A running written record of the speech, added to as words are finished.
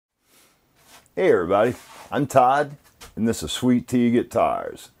Hey everybody, I'm Todd, and this is Sweet Tea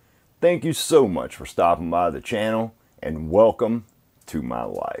Guitars. Thank you so much for stopping by the channel, and welcome to my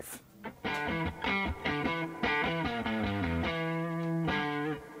life.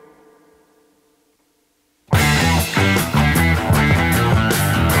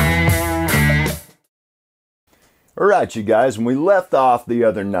 Alright you guys, when we left off the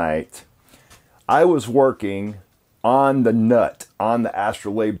other night, I was working on the nut, on the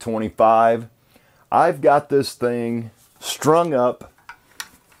Astrolabe 25. I've got this thing strung up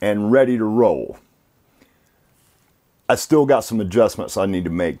and ready to roll. I still got some adjustments I need to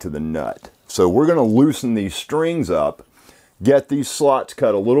make to the nut. So we're going to loosen these strings up, get these slots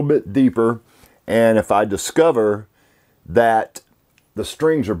cut a little bit deeper, and if I discover that the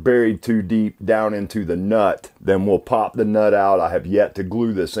strings are buried too deep down into the nut, then we'll pop the nut out. I have yet to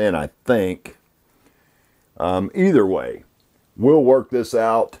glue this in, I think. Either way, we'll work this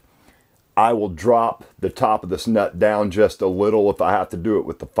out. I will drop the top of this nut down just a little. If I have to do it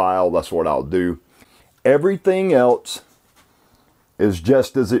with the file, that's what I'll do. Everything else is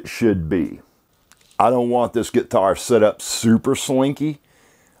just as it should be. I don't want this guitar set up super slinky.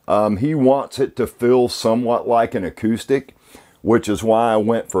 He wants it to feel somewhat like an acoustic, which is why I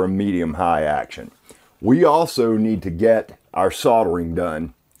went for a medium-high action. We also need to get our soldering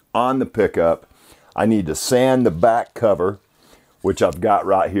done on the pickup. I need to sand the back cover, which I've got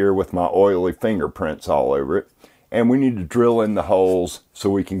right here with my oily fingerprints all over it. And we need to drill in the holes so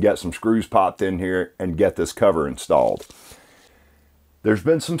we can get some screws popped in here and get this cover installed. There's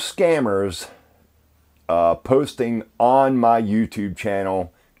been some scammers posting on my YouTube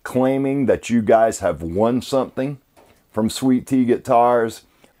channel claiming that you guys have won something from Sweet Tea Guitars.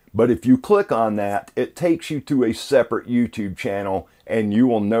 But if you click on that, it takes you to a separate YouTube channel, and you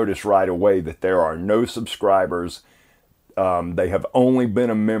will notice right away that there are no subscribers. They have only been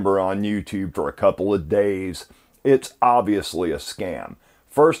a member on YouTube for a couple of days. It's obviously a scam.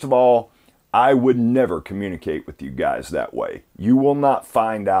 First of all, I would never communicate with you guys that way. You will not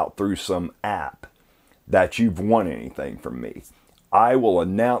find out through some app that you've won anything from me. I will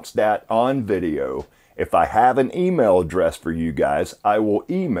announce that on video. If I have an email address for you guys, I will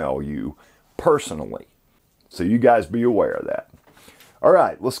email you personally. So you guys be aware of that. All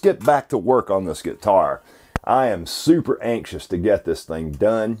right, let's get back to work on this guitar. I am super anxious to get this thing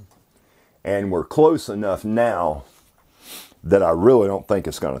done, and we're close enough now that I really don't think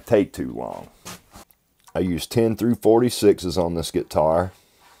it's going to take too long. I use 10 through 46s on this guitar.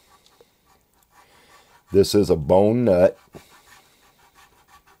 This is a bone nut.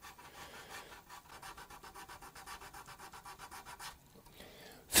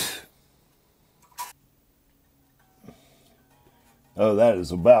 Oh, that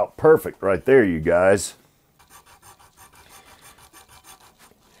is about perfect right there, you guys.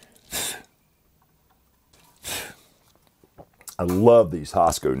 I love these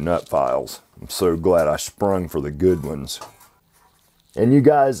Hosco nut files. I'm so glad I sprung for the good ones. And you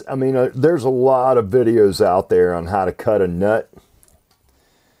guys, I mean, there's a lot of videos out there on how to cut a nut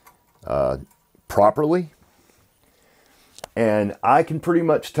properly. And I can pretty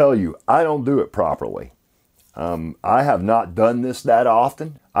much tell you, I don't do it properly. I have not done this that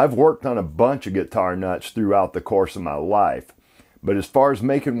often. I've worked on a bunch of guitar nuts throughout the course of my life. But as far as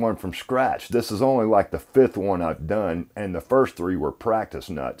making one from scratch, this is only like the 5th one I've done, and the first 3 were practice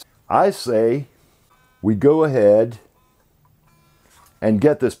nuts. I say we go ahead and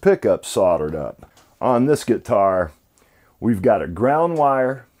get this pickup soldered up. On this guitar, we've got a ground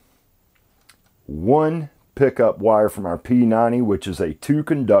wire, 1 pickup wire from our P90, which is a 2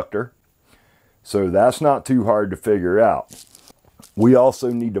 conductor. So that's not too hard to figure out. We also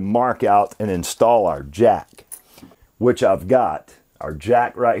need to mark out and install our jack, which I've got. Our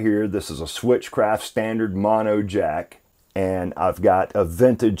jack right here, this is a Switchcraft standard mono jack, and I've got a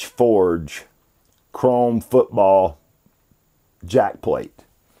Vintage Forge chrome football jack plate.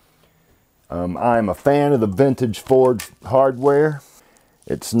 I'm a fan of the Vintage Forge hardware.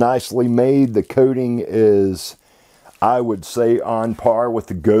 It's nicely made. The coating is, I would say, on par with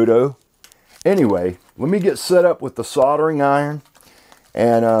the Godo. Anyway, let me get set up with the soldering iron,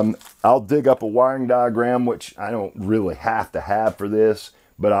 and I'll dig up a wiring diagram, which I don't really have to have for this,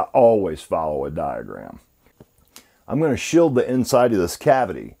 but I always follow a diagram. I'm going to shield the inside of this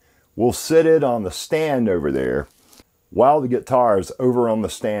cavity. We'll sit it on the stand over there. While the guitar is over on the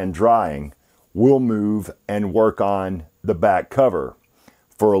stand drying, we'll move and work on the back cover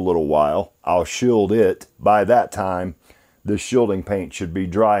for a little while. I'll shield it. By that time, this shielding paint should be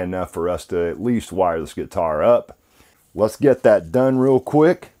dry enough for us to at least wire this guitar up. Let's get that done real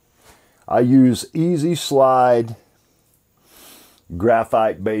quick. I use Easy Slide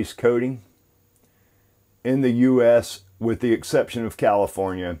graphite base coating in the US, with the exception of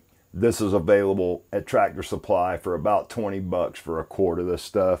California, this is available at Tractor Supply for about 20 bucks for a quart of this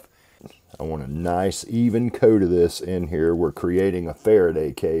stuff. I want a nice even coat of this in here. We're creating a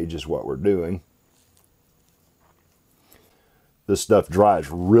Faraday cage is what we're doing. This stuff dries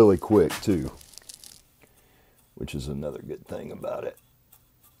really quick too, which is another good thing about it.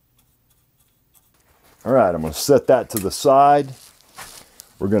 All right, I'm going to set that to the side.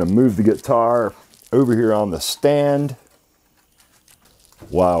 We're going to move the guitar over here on the stand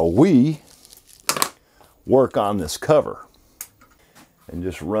while we work on this cover. And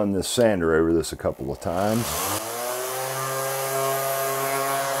just run this sander over this a couple of times.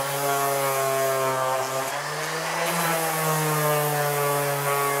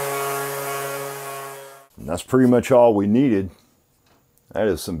 And that's pretty much all we needed. That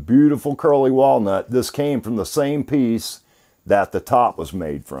is some beautiful curly walnut. This came from the same piece that the top was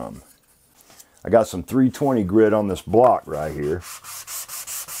made from. I got some 320 grit on this block right here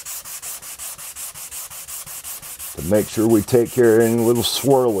to make sure we take care of any little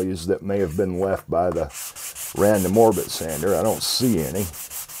swirlies that may have been left by the random orbit sander. I don't see any,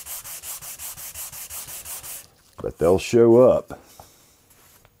 but they'll show up.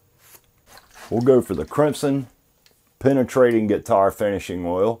 We'll go for the Crimson Penetrating Guitar Finishing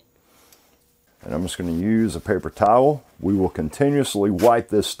Oil, and I'm just going to use a paper towel. We will continuously wipe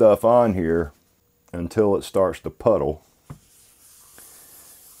this stuff on here until it starts to puddle.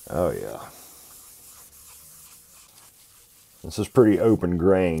 Oh yeah. This is pretty open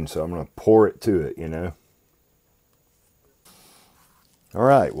grain, so I'm going to pour it to it, you know. All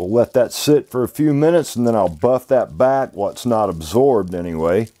right, we'll let that sit for a few minutes, and then I'll buff that back, what's not absorbed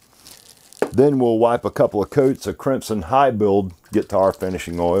anyway. Then we'll wipe a couple of coats of Crimson High Build Guitar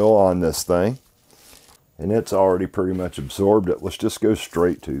Finishing Oil on this thing. And it's already pretty much absorbed it. Let's just go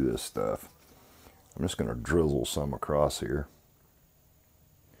straight to this stuff. I'm just going to drizzle some across here.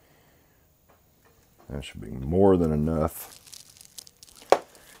 That should be more than enough.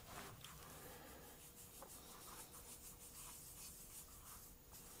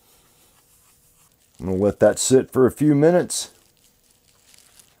 I'm going to let that sit for a few minutes.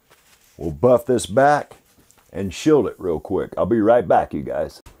 We'll buff this back and shield it real quick. I'll be right back, you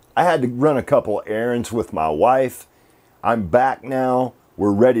guys. I had to run a couple errands with my wife. I'm back now.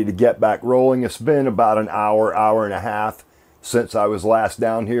 We're ready to get back rolling. It's been about an hour, hour and a half since I was last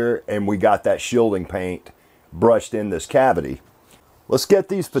down here, and we got that shielding paint brushed in this cavity. Let's get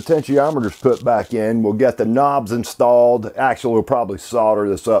these potentiometers put back in. We'll get the knobs installed. Actually, we'll probably solder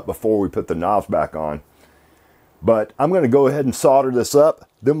this up before we put the knobs back on. But I'm going to go ahead and solder this up.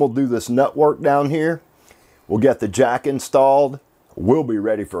 Then we'll do this nut work down here. We'll get the jack installed. We'll be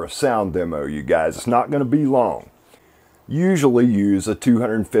ready for a sound demo, you guys. It's not going to be long. Usually use a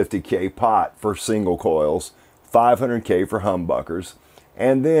 250K pot for single coils, 500K for humbuckers.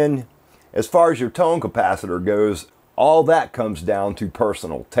 And then as far as your tone capacitor goes, all that comes down to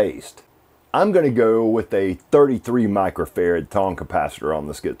personal taste. I'm going to go with a 33 microfarad tone capacitor on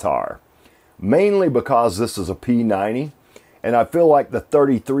this guitar, mainly because this is a P90, and I feel like the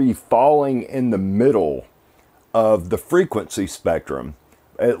 33 falling in the middle of the frequency spectrum,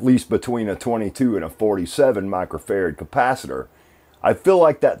 at least between a 22 and a 47 microfarad capacitor. I feel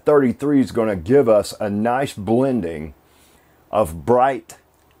like that 33 is going to give us a nice blending of bright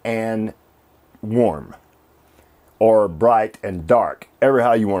and warm, or bright and dark, ever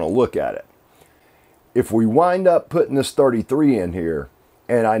how you want to look at it. If we wind up putting this 33 in here,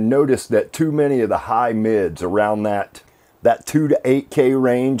 and I notice that too many of the high mids around that 2 to 8K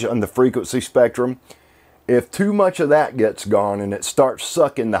range on the frequency spectrum, if too much of that gets gone and it starts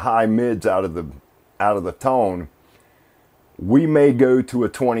sucking the high mids out of the tone, we may go to a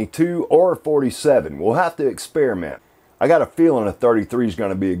 22 or a 47. We'll have to experiment. I got a feeling a 33 is going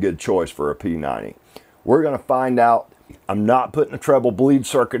to be a good choice for a P90. We're going to find out. I'm not putting a treble bleed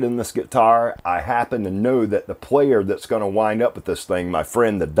circuit in this guitar. I happen to know that the player that's going to wind up with this thing, my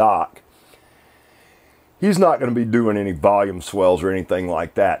friend the Doc, he's not going to be doing any volume swells or anything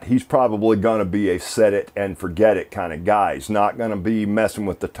like that. He's probably going to be a set it and forget it kind of guy. He's not going to be messing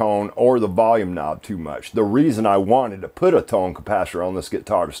with the tone or the volume knob too much. The reason I wanted to put a tone capacitor on this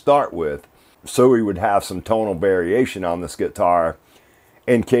guitar to start with, so he would have some tonal variation on this guitar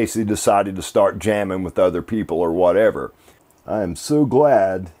in case he decided to start jamming with other people or whatever. I am so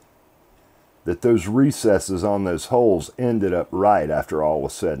glad that those recesses on those holes ended up right after all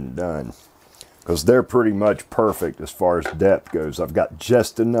was said and done, because they're pretty much perfect as far as depth goes. I've got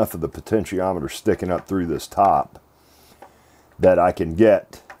just enough of the potentiometer sticking up through this top that I can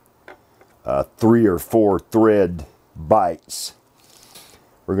get 3 or 4 thread bites.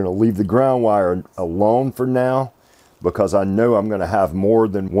 We're going to leave the ground wire alone for now because I know I'm going to have more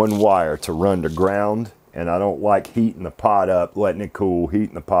than one wire to run to ground, and I don't like heating the pot up, letting it cool,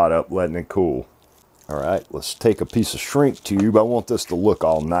 heating the pot up, letting it cool. All right, let's take a piece of shrink tube. I want this to look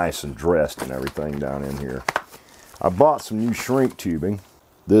all nice and dressed and everything down in here. I bought some new shrink tubing.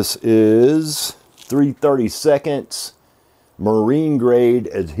 This is 3/32 marine grade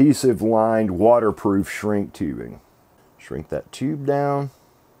adhesive lined waterproof shrink tubing. Shrink that tube down.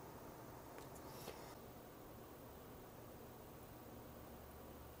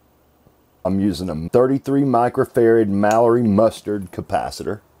 I'm using a 33 microfarad Mallory mustard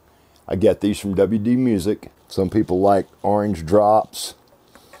capacitor. I get these from WD Music. Some people like orange drops,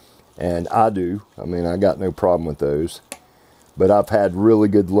 and I do. I mean, I got no problem with those. But I've had really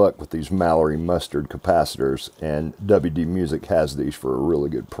good luck with these Mallory mustard capacitors, and WD Music has these for a really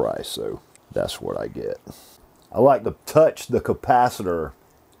good price, so that's what I get. I like to touch the capacitor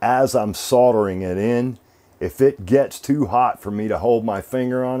as I'm soldering it in. If it gets too hot for me to hold my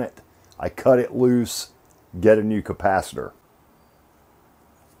finger on it, I cut it loose, get a new capacitor.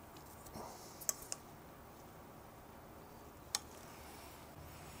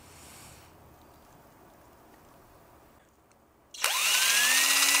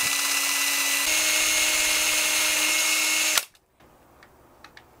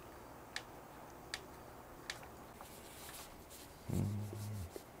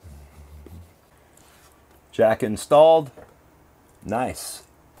 Jack installed. Nice.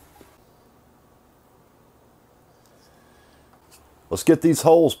 Let's get these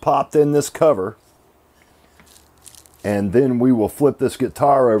holes popped in this cover, and then we will flip this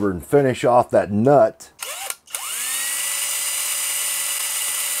guitar over and finish off that nut.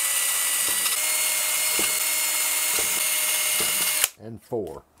 And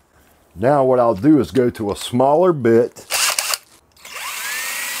 4. Now what I'll do is go to a smaller bit.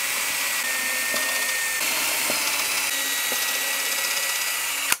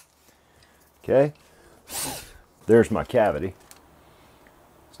 Okay, there's my cavity.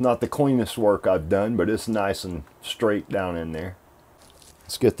 It's not the cleanest work I've done, but it's nice and straight down in there.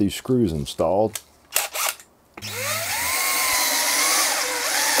 Let's get these screws installed.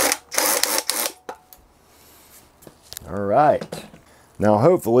 All right, now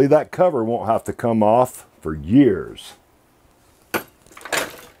hopefully that cover won't have to come off for years.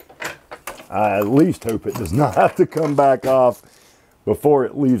 I at least hope it does not have to come back off before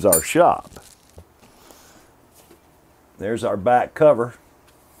it leaves our shop. There's our back cover.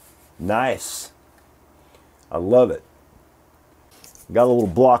 Nice. I love it. Got a little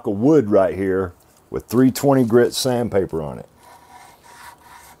block of wood right here with 320 grit sandpaper on it.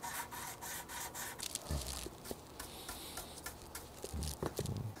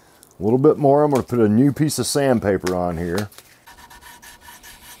 A little bit more. I'm going to put a new piece of sandpaper on here.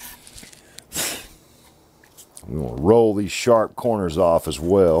 I'm going to roll these sharp corners off as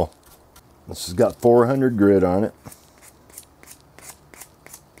well. This has got 400 grit on it.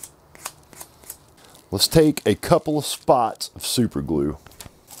 Let's take a couple of spots of super glue.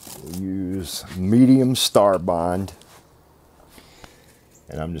 We'll use medium Star Bond.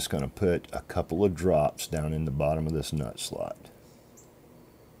 And I'm just going to put a couple of drops down in the bottom of this nut slot.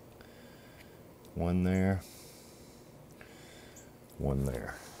 One there. One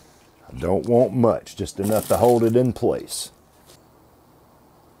there. I don't want much, just enough to hold it in place.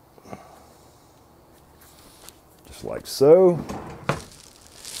 Just like so.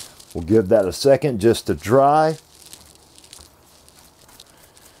 We'll give that a second just to dry.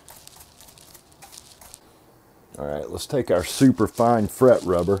 All right, let's take our super fine fret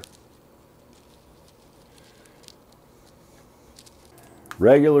rubber.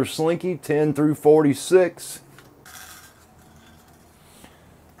 Regular slinky, 10 through 46.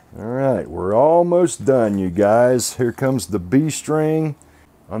 All right, we're almost done, you guys. Here comes the B string.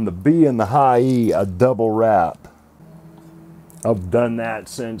 On the B and the high E, a double wrap. I've done that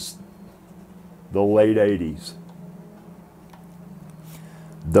since the late 80s.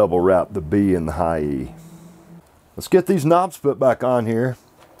 Double wrap the B and the high E. Let's get these knobs put back on here.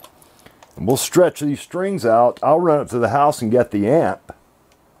 And we'll stretch these strings out. I'll run up to the house and get the amp.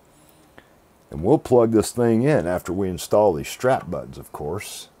 And we'll plug this thing in after we install these strap buttons, of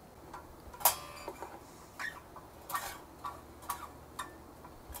course.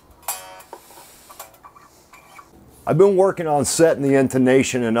 I've been working on setting the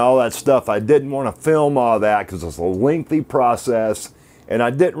intonation and all that stuff. I didn't want to film all that because it's a lengthy process, and I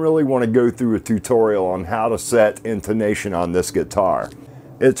didn't really want to go through a tutorial on how to set intonation on this guitar.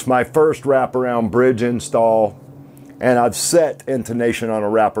 It's my first wraparound bridge install, and I've set intonation on a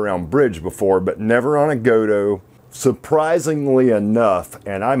wraparound bridge before, but never on a Godo Surprisingly enough,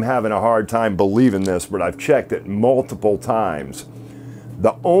 and I'm having a hard time believing this, but I've checked it multiple times,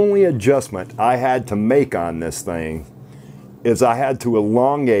 the only adjustment I had to make on this thing is I had to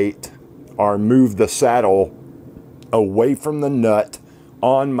elongate or move the saddle away from the nut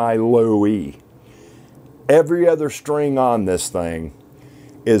on my low E. Every other string on this thing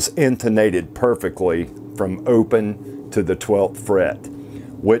is intonated perfectly from open to the 12th fret,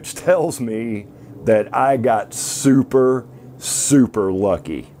 which tells me that I got super, super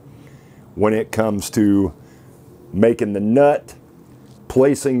lucky when it comes to making the nut,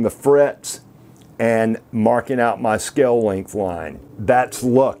 placing the frets, and marking out my scale length line. That's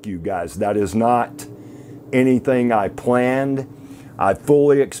luck, you guys. That is not anything I planned. I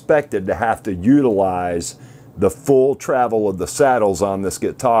fully expected to have to utilize the full travel of the saddles on this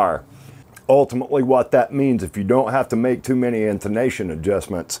guitar. Ultimately, what that means, if you don't have to make too many intonation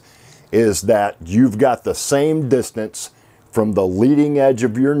adjustments, is that you've got the same distance from the leading edge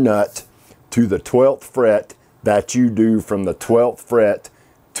of your nut to the 12th fret that you do from the 12th fret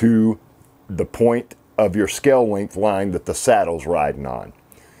to the point of your scale length line that the saddle's riding on.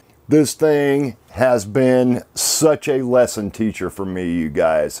 This thing has been such a lesson teacher for me, you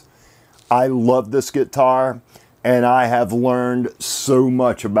guys. I love this guitar, and I have learned so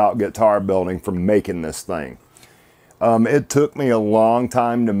much about guitar building from making this thing. It took me a long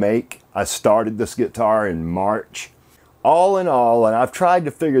time to make. I started this guitar in March. All in all, and I've tried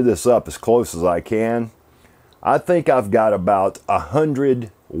to figure this up as close as I can, I think I've got about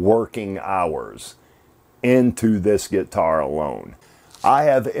 100 working hours into this guitar alone. I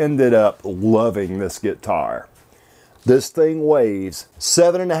have ended up loving this guitar. This thing weighs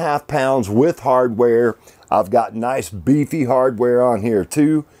 7.5 pounds with hardware. I've got nice beefy hardware on here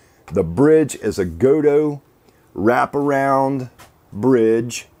too. The bridge is a Godo wraparound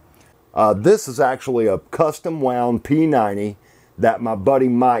bridge. This is actually a custom wound P90 that my buddy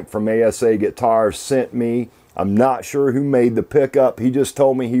Mike from ASA Guitars sent me. I'm not sure who made the pickup. He just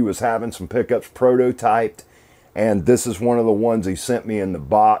told me he was having some pickups prototyped, and this is one of the ones he sent me in the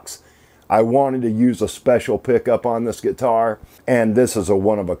box. I wanted to use a special pickup on this guitar, and this is a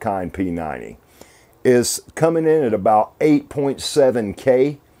one-of-a-kind P90. It's coming in at about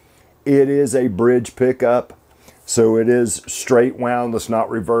 8.7K. It is a bridge pickup, so it is straight wound. It's not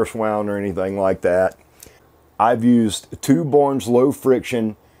reverse wound or anything like that. I've used 2 Borns low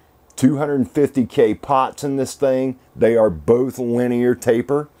friction 250K pots in this thing. They are both linear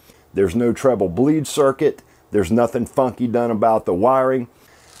taper. There's no treble bleed circuit. There's nothing funky done about the wiring.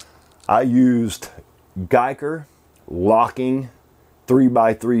 I used Geiger locking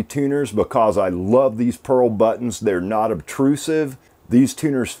 3x3 tuners because I love these pearl buttons. They're not obtrusive. These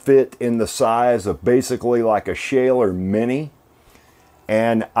tuners fit in the size of basically like a Shaler Mini,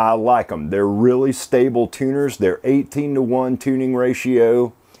 and I like them. They're really stable tuners. They're 18:1 tuning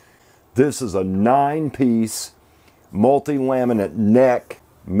ratio. This is a 9-piece multi-laminate neck,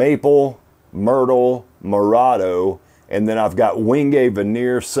 maple, myrtle, Murado, and then I've got Wingate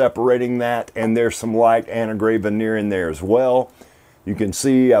veneer separating that, and there's some light anti-gray veneer in there as well. You can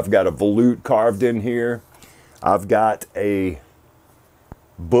see I've got a volute carved in here. I've got a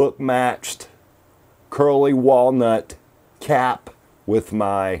book matched curly walnut cap with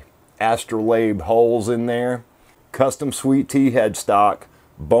my Astrolabe holes in there. Custom sweet tea headstock,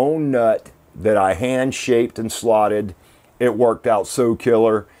 bone nut that I hand shaped and slotted. It worked out so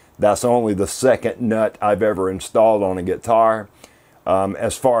killer. That's only the second nut I've ever installed on a guitar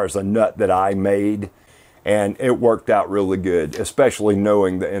as far as a nut that I made, and it worked out really good, especially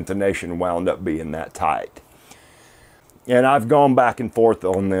knowing the intonation wound up being that tight. And I've gone back and forth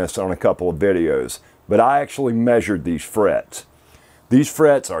on this on a couple of videos, but I actually measured these frets. These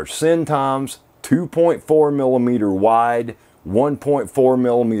frets are Centoms, 2.4 millimeter wide, 1.4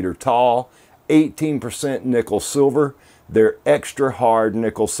 millimeter tall, 18% nickel silver. They're extra hard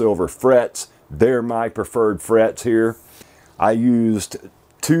nickel silver frets. They're my preferred frets here. I used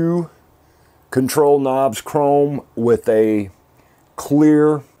 2 control knobs chrome with a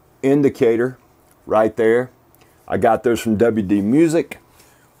clear indicator right there. I got those from WD Music.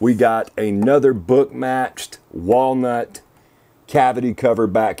 We got another book matched walnut cavity cover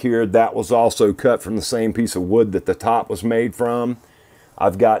back here. That was also cut from the same piece of wood that the top was made from.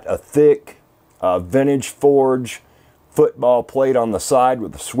 I've got a thick vintage forge football plate on the side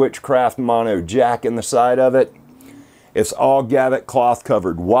with a Switchcraft mono jack in the side of it. It's all Gavitt cloth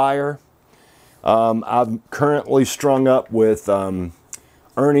covered wire. I'm currently strung up with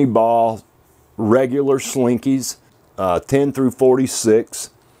Ernie Ball regular slinkies, 10 through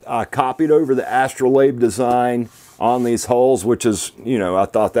 46. I copied over the Astrolabe design on these holes, which is, you know, I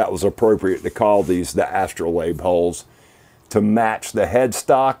thought that was appropriate to call these the Astrolabe holes to match the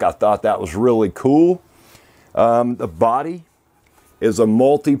headstock. I thought that was really cool. The body is a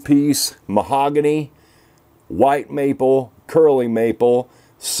multi-piece mahogany, white maple, curly maple,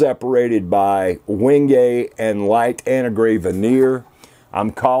 separated by wingay and light antigray veneer.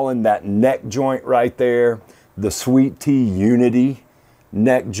 I'm calling that neck joint right there the Sweet Tea Unity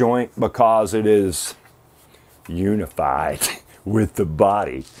neck joint because it is unified with the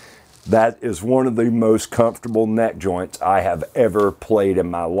body. That is one of the most comfortable neck joints I have ever played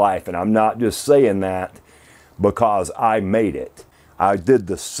in my life. And I'm not just saying that because I made it. I did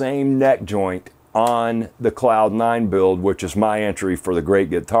the same neck joint on the Cloud 9 build, which is my entry for the Great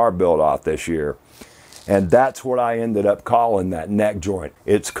Guitar Build-Off this year. And that's what I ended up calling that neck joint.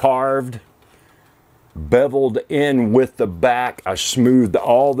 It's carved, beveled in with the back. I smoothed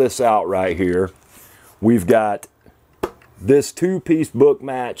all this out right here. We've got this two-piece book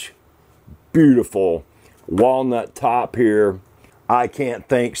match, beautiful walnut top here. I can't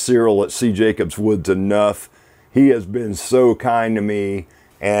thank Cyril at C. Jacobs Woods enough. He has been so kind to me,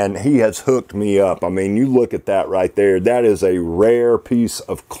 and he has hooked me up. I mean, you look at that right there. That is a rare piece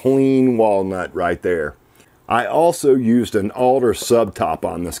of clean walnut right there. I also used an alder subtop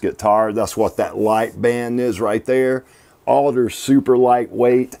on this guitar. That's what that light band is right there. Alder's super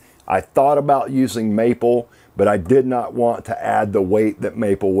lightweight. I thought about using maple, but I did not want to add the weight that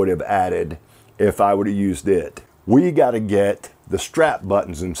maple would have added if I would have used it. We got to get the strap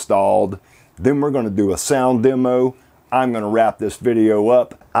buttons installed. Then we're going to do a sound demo. I'm going to wrap this video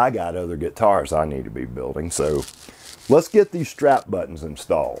up. I got other guitars I need to be building, so let's get these strap buttons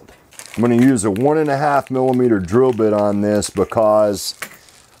installed. I'm going to use a 1.5mm drill bit on this because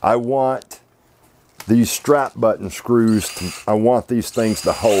I want these strap button screws, I want these things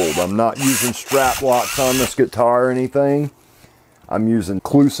to hold. I'm not using strap locks on this guitar or anything. I'm using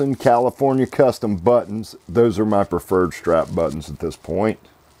Kluson California Custom buttons. Those are my preferred strap buttons at this point.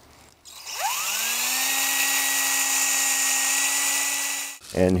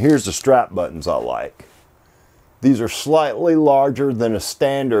 And here's the strap buttons I like. These are slightly larger than a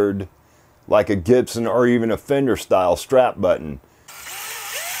standard, like a Gibson or even a Fender style strap button.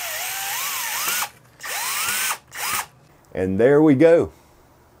 And there we go.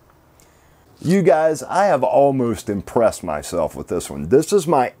 You guys, I have almost impressed myself with this one. This is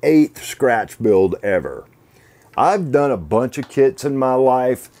my 8th scratch build ever. I've done a bunch of kits in my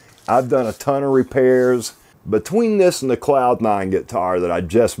life. I've done a ton of repairs. Between this and the Cloud 9 guitar that I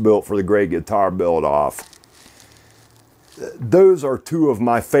just built for the Great Guitar Build-Off, those are two of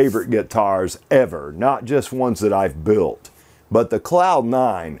my favorite guitars ever, not just ones that I've built. But the Cloud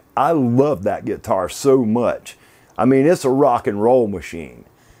 9, I love that guitar so much. I mean, it's a rock and roll machine.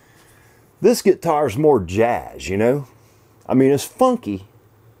 This guitar is more jazz, you know? I mean, it's funky.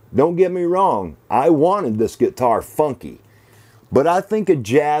 Don't get me wrong. I wanted this guitar funky. But I think a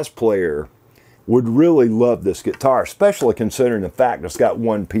jazz player would really love this guitar, especially considering the fact it's got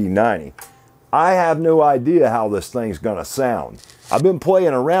one P90. I have no idea how this thing's gonna sound. I've been playing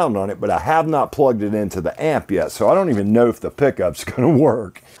around on it, but I have not plugged it into the amp yet, so I don't even know if the pickup's gonna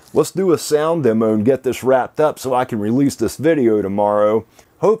work. Let's do a sound demo and get this wrapped up so I can release this video tomorrow,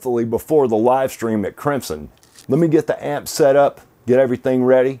 hopefully before the live stream at Crimson. Let me get the amp set up, get everything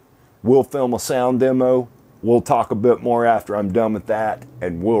ready. We'll film a sound demo. We'll talk a bit more after I'm done with that,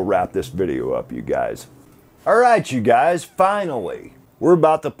 and we'll wrap this video up, you guys. All right, you guys, finally. We're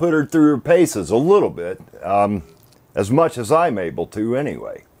about to put her through her paces a little bit, as much as I'm able to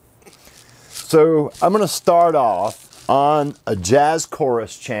anyway. So I'm gonna start off on a jazz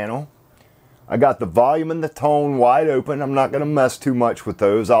chorus channel. I got the volume and the tone wide open. I'm not gonna mess too much with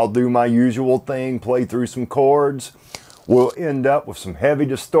those. I'll do my usual thing, play through some chords. We'll end up with some heavy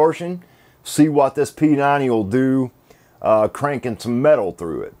distortion, see what this P90 will do, cranking some metal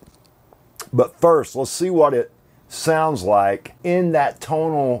through it. But first, let's see what it sounds like in that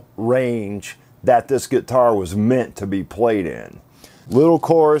tonal range that this guitar was meant to be played in. Little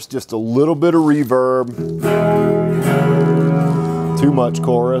chorus, just a little bit of reverb. Too much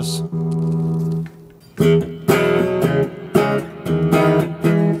chorus.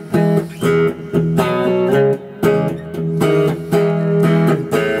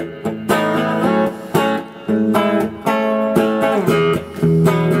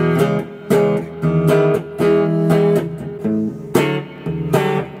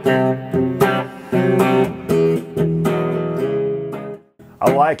 I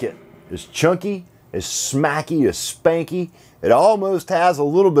like it. It's chunky, it's smacky, it's spanky. It almost has a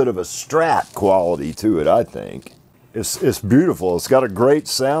little bit of a Strat quality to it, I think. It's beautiful. It's got a great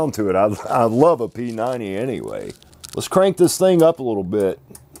sound to it. I love a P90 anyway. Let's crank this thing up a little bit.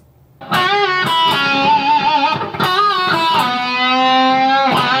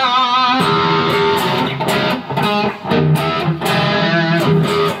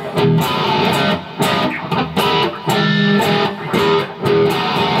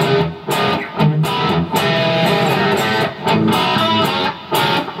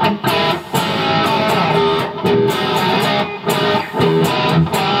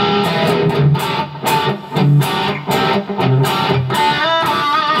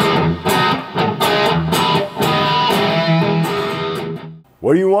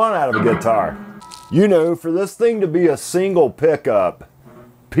 What do you want out of a guitar? You know, for this thing to be a single pickup,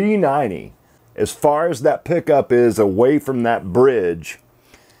 P90, as far as that pickup is away from that bridge,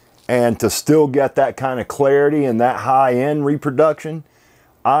 and to still get that kind of clarity and that high-end reproduction,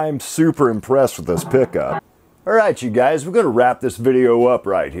 I'm super impressed with this pickup. All right, you guys, we're going to wrap this video up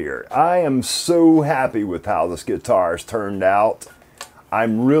right here. I am so happy with how this guitar has turned out.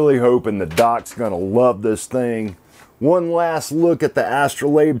 I'm really hoping the Doc's going to love this thing. One last look at the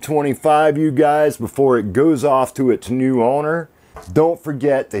Astrolabe 25, you guys, before it goes off to its new owner. Don't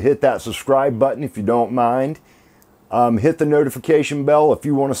forget to hit that subscribe button if you don't mind. Hit the notification bell if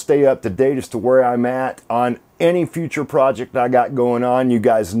you want to stay up to date as to where I'm at on any future project I got going on. You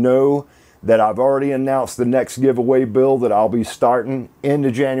guys know that I've already announced the next giveaway build that I'll be starting into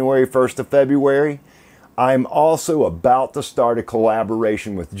January 1st of February. I'm also about to start a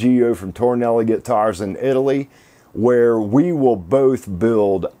collaboration with Gio from Tornelli Guitars in Italy, where we will both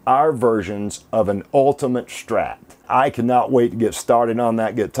build our versions of an ultimate Strat. I cannot wait to get started on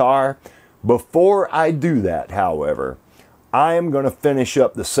that guitar. Before I do that, however, I am going to finish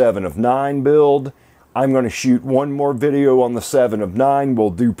up the 7 of 9 build. I'm going to shoot one more video on the 7 of 9.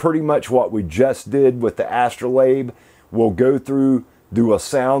 We'll do pretty much what we just did with the Astrolabe. We'll go through, do a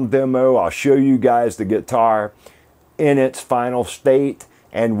sound demo. I'll show you guys the guitar in its final state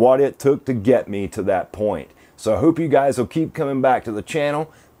and what it took to get me to that point. So I hope you guys will keep coming back to the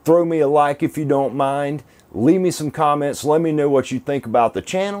channel. Throw me a like if you don't mind. Leave me some comments. Let me know what you think about the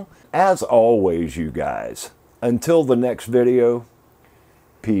channel. As always, you guys, until the next video,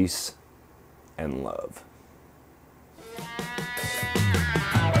 peace and love.